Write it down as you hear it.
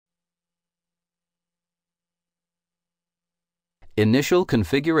Initial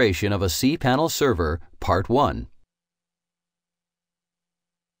configuration of a cPanel server, Part 1.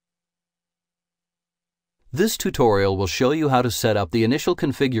 This tutorial will show you how to set up the initial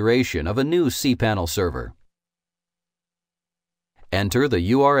configuration of a new cPanel server. Enter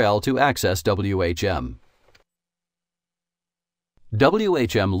the URL to access WHM.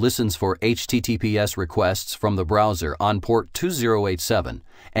 WHM listens for HTTPS requests from the browser on port 2087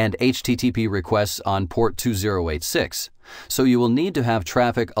 and HTTP requests on port 2086, so you will need to have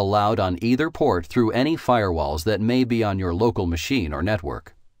traffic allowed on either port through any firewalls that may be on your local machine or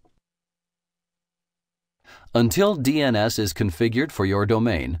network. Until DNS is configured for your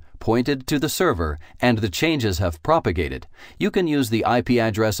domain, pointed to the server, and the changes have propagated, you can use the IP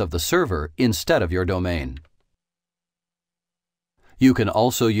address of the server instead of your domain. You can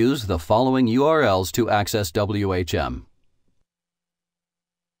also use the following URLs to access WHM.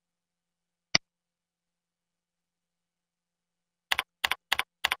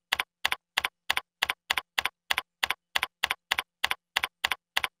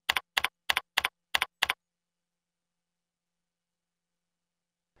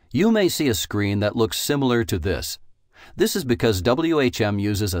 You may see a screen that looks similar to this. This is because WHM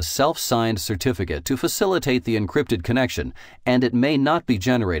uses a self-signed certificate to facilitate the encrypted connection, and it may not be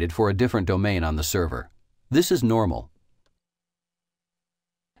generated for a different domain on the server. This is normal.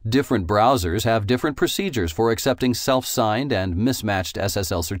 Different browsers have different procedures for accepting self-signed and mismatched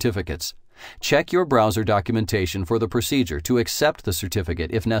SSL certificates. Check your browser documentation for the procedure to accept the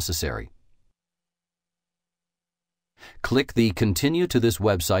certificate if necessary. Click the Continue to this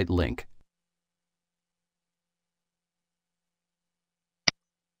website link.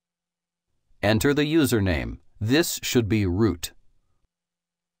 Enter the username. This should be root.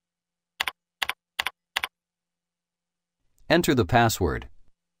 Enter the password.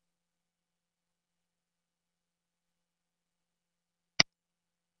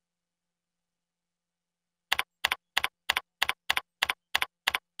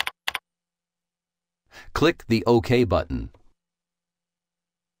 Click the OK button.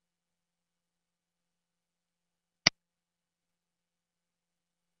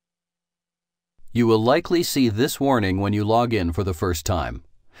 You will likely see this warning when you log in for the first time.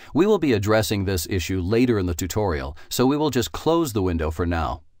 We will be addressing this issue later in the tutorial, so we will just close the window for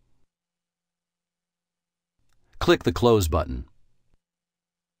now. Click the Close button.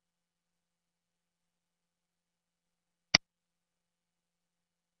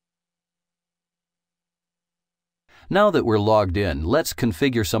 Now that we're logged in, let's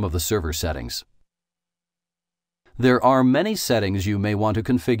configure some of the server settings. There are many settings you may want to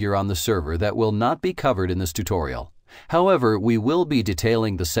configure on the server that will not be covered in this tutorial. However, we will be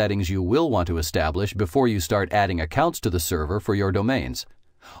detailing the settings you will want to establish before you start adding accounts to the server for your domains.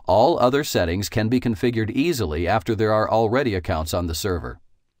 All other settings can be configured easily after there are already accounts on the server.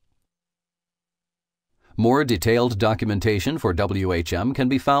 More detailed documentation for WHM can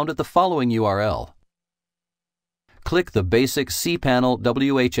be found at the following URL. Click the Basic cPanel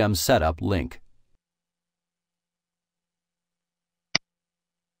WHM Setup link.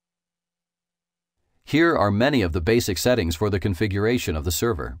 Here are many of the basic settings for the configuration of the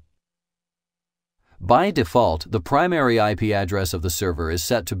server. By default, the primary IP address of the server is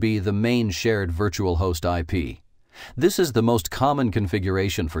set to be the main shared virtual host IP. This is the most common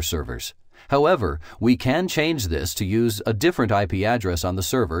configuration for servers. However, we can change this to use a different IP address on the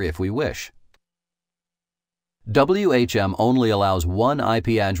server if we wish. WHM only allows one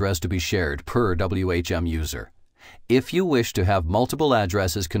IP address to be shared per WHM user. If you wish to have multiple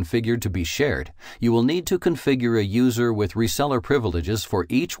addresses configured to be shared, you will need to configure a user with reseller privileges for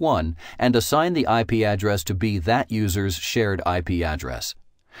each one and assign the IP address to be that user's shared IP address.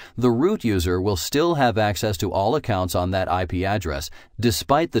 The root user will still have access to all accounts on that IP address,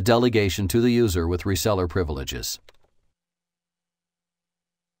 despite the delegation to the user with reseller privileges.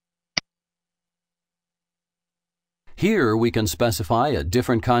 Here we can specify a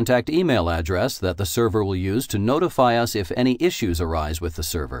different contact email address that the server will use to notify us if any issues arise with the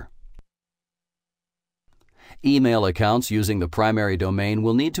server. Email accounts using the primary domain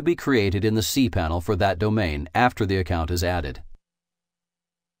will need to be created in the cPanel for that domain after the account is added.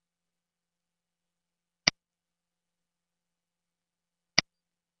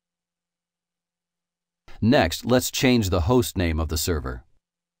 Next, let's change the host name of the server.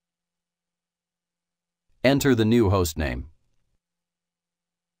 Enter the new host name.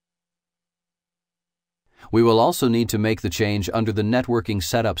 We will also need to make the change under the Networking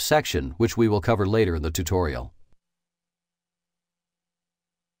Setup section, which we will cover later in the tutorial.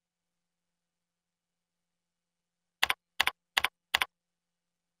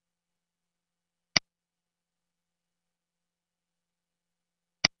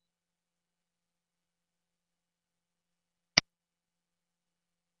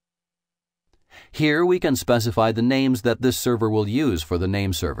 Here we can specify the names that this server will use for the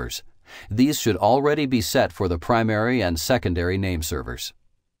name servers. These should already be set for the primary and secondary name servers.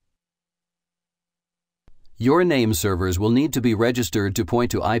 Your name servers will need to be registered to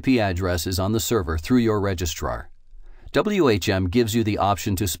point to IP addresses on the server through your registrar. WHM gives you the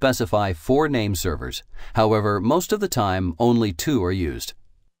option to specify 4 name servers. However, most of the time, only 2 are used.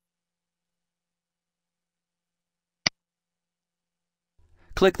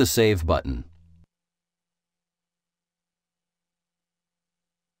 Click the Save button.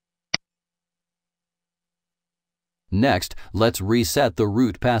 Next, let's reset the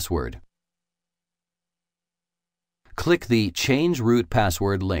root password. Click the Change Root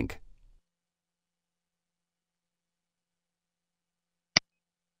Password link.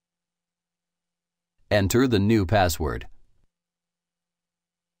 Enter the new password.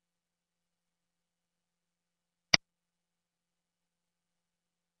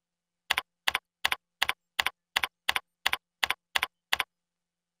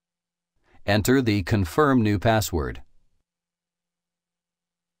 Enter the Confirm New Password.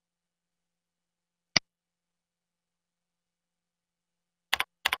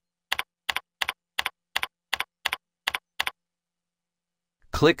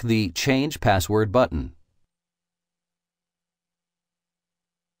 Click the Change Password button.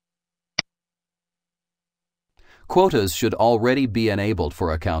 Quotas should already be enabled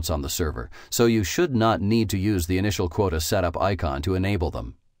for accounts on the server, so you should not need to use the initial quota setup icon to enable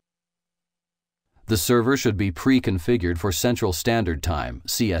them. The server should be pre-configured for Central Standard Time,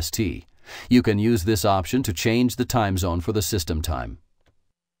 CST. You can use this option to change the time zone for the system time.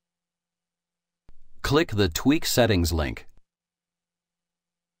 Click the Tweak Settings link.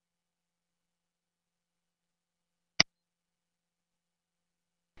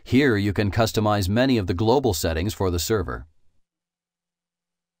 Here you can customize many of the global settings for the server.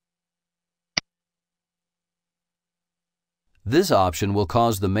 This option will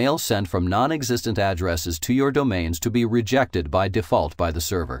cause the mail sent from non-existent addresses to your domains to be rejected by default by the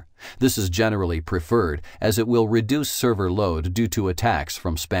server. This is generally preferred as it will reduce server load due to attacks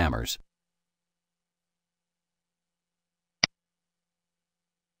from spammers.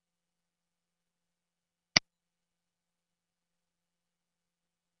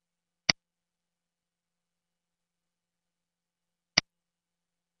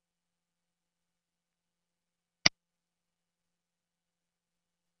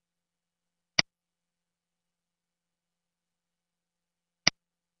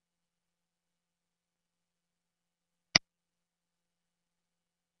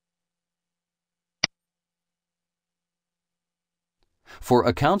 For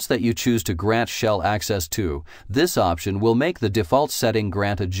accounts that you choose to grant shell access to, this option will make the default setting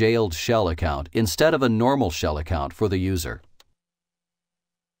grant a jailed shell account instead of a normal shell account for the user.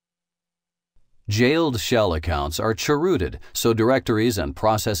 Jailed shell accounts are chrooted, so directories and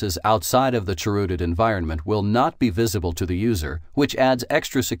processes outside of the chrooted environment will not be visible to the user, which adds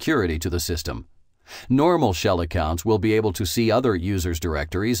extra security to the system. Normal shell accounts will be able to see other users'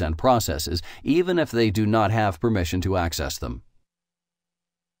 directories and processes even if they do not have permission to access them.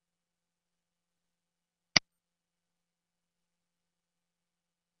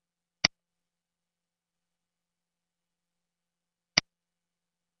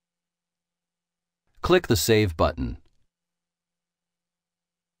 Click the Save button.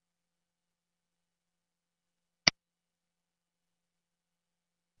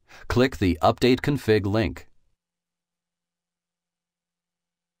 Click the Update Config link.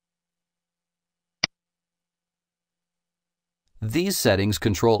 These settings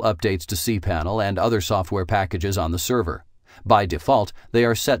control updates to cPanel and other software packages on the server. By default, they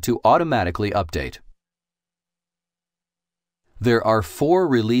are set to automatically update. There are 4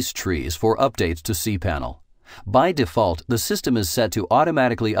 release trees for updates to cPanel. By default, the system is set to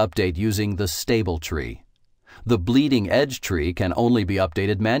automatically update using the stable tree. The bleeding edge tree can only be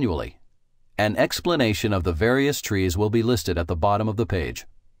updated manually. An explanation of the various trees will be listed at the bottom of the page.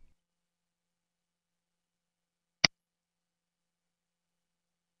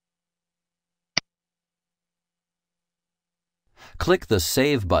 Click the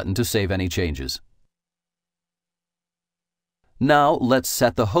Save button to save any changes. Now let's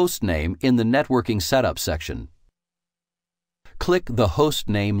set the host name in the Networking Setup section. Click the host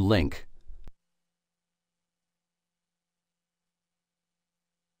name link.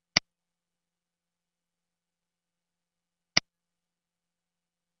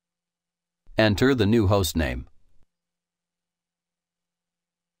 Enter the new host name.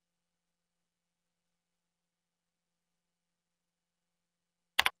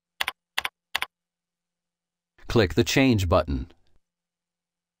 Click the Change button.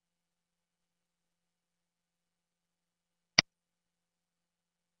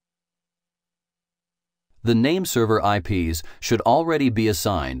 The name server IPs should already be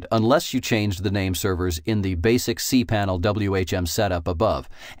assigned unless you changed the name servers in the basic cPanel WHM setup above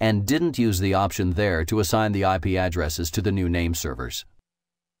and didn't use the option there to assign the IP addresses to the new name servers.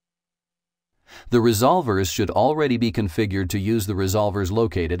 The resolvers should already be configured to use the resolvers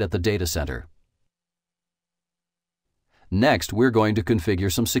located at the data center. Next, we're going to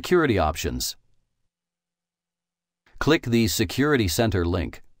configure some security options. Click the Security Center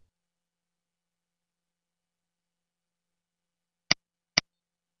link.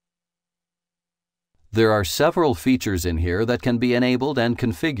 There are several features in here that can be enabled and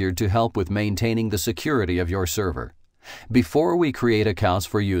configured to help with maintaining the security of your server. Before we create accounts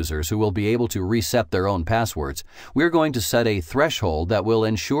for users who will be able to reset their own passwords, we're going to set a threshold that will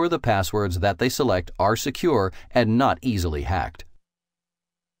ensure the passwords that they select are secure and not easily hacked.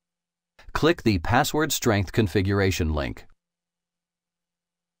 Click the Password Strength Configuration link.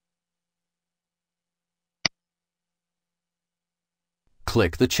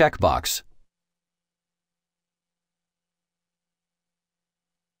 Click the checkbox.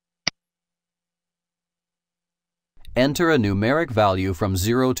 Enter a numeric value from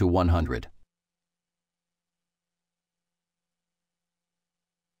 0 to 100.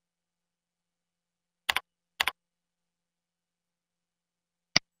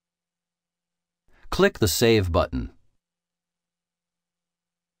 Click the Save button.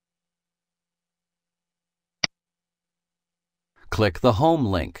 Click the Home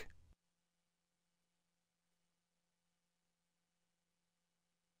link.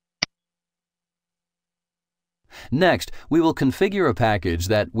 Next, we will configure a package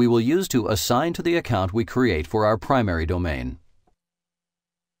that we will use to assign to the account we create for our primary domain.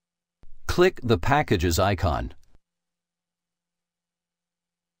 Click the Packages icon.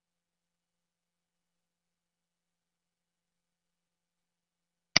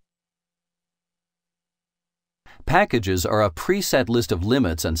 Packages are a preset list of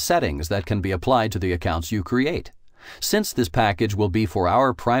limits and settings that can be applied to the accounts you create. Since this package will be for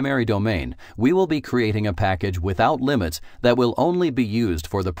our primary domain, we will be creating a package without limits that will only be used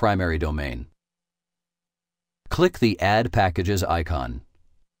for the primary domain. Click the Add Packages icon.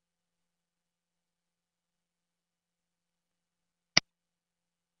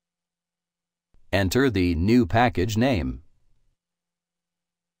 Enter the new package name.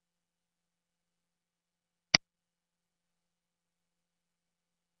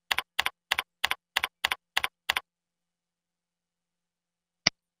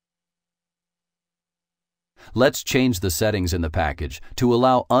 Let's change the settings in the package to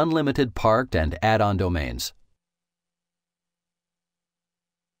allow unlimited parked and add-on domains.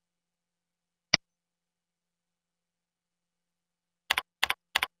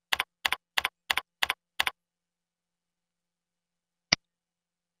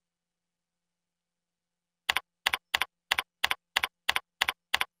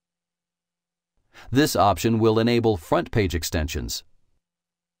 This option will enable front page extensions.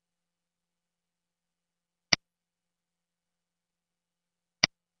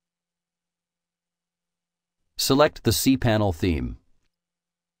 Select the cPanel theme.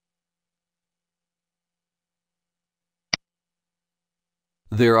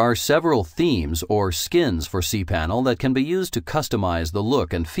 There are several themes or skins for cPanel that can be used to customize the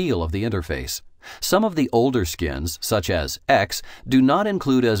look and feel of the interface. Some of the older skins, such as X, do not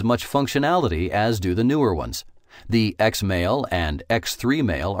include as much functionality as do the newer ones. The Xmail and X3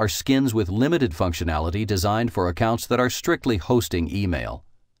 Mail are skins with limited functionality designed for accounts that are strictly hosting email.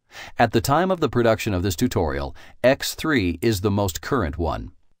 At the time of the production of this tutorial, X3 is the most current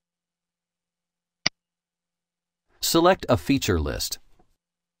one. Select a feature list.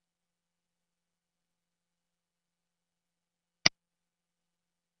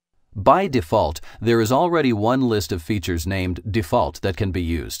 By default, there is already one list of features named Default that can be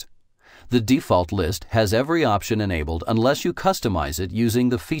used. The default list has every option enabled unless you customize it using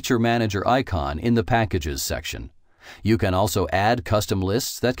the Feature Manager icon in the Packages section. You can also add custom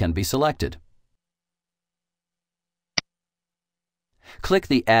lists that can be selected. Click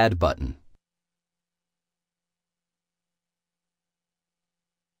the Add button.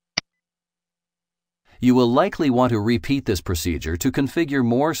 You will likely want to repeat this procedure to configure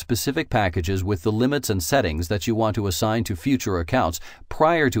more specific packages with the limits and settings that you want to assign to future accounts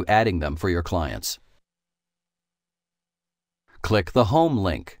prior to adding them for your clients. Click the Home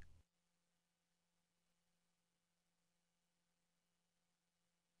link.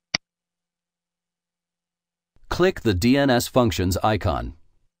 Click the DNS Functions icon.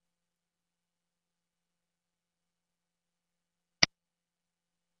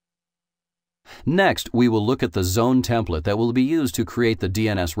 Next, we will look at the zone template that will be used to create the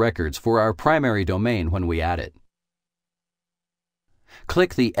DNS records for our primary domain when we add it.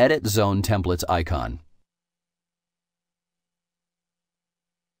 Click the Edit Zone Templates icon.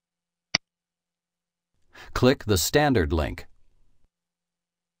 Click the Standard link.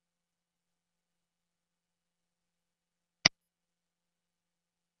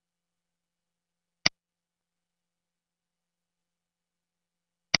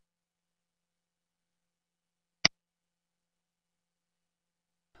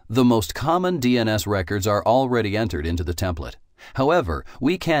 The most common DNS records are already entered into the template. However,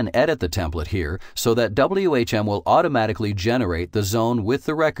 we can edit the template here so that WHM will automatically generate the zone with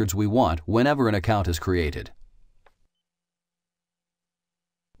the records we want whenever an account is created.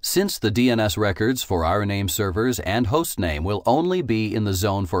 Since the DNS records for our name servers and host name will only be in the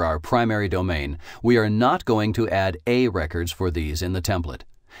zone for our primary domain, we are not going to add A records for these in the template.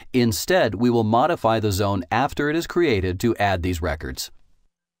 Instead, we will modify the zone after it is created to add these records.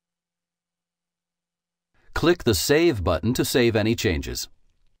 Click the Save button to save any changes.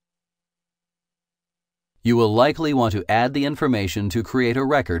 You will likely want to add the information to create a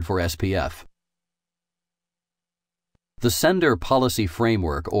record for SPF. The Sender Policy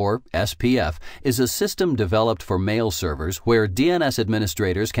Framework, or SPF, is a system developed for mail servers where DNS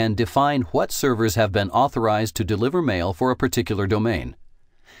administrators can define what servers have been authorized to deliver mail for a particular domain.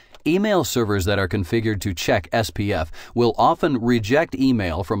 Email servers that are configured to check SPF will often reject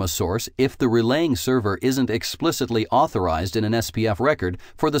email from a source if the relaying server isn't explicitly authorized in an SPF record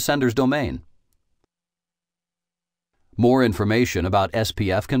for the sender's domain. More information about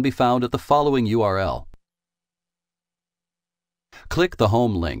SPF can be found at the following URL. Click the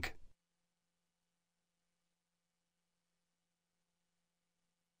Home link.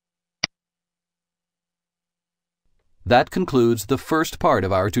 That concludes the first part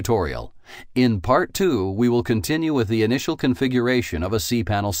of our tutorial. In Part 2, we will continue with the initial configuration of a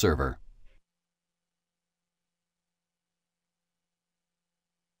cPanel server.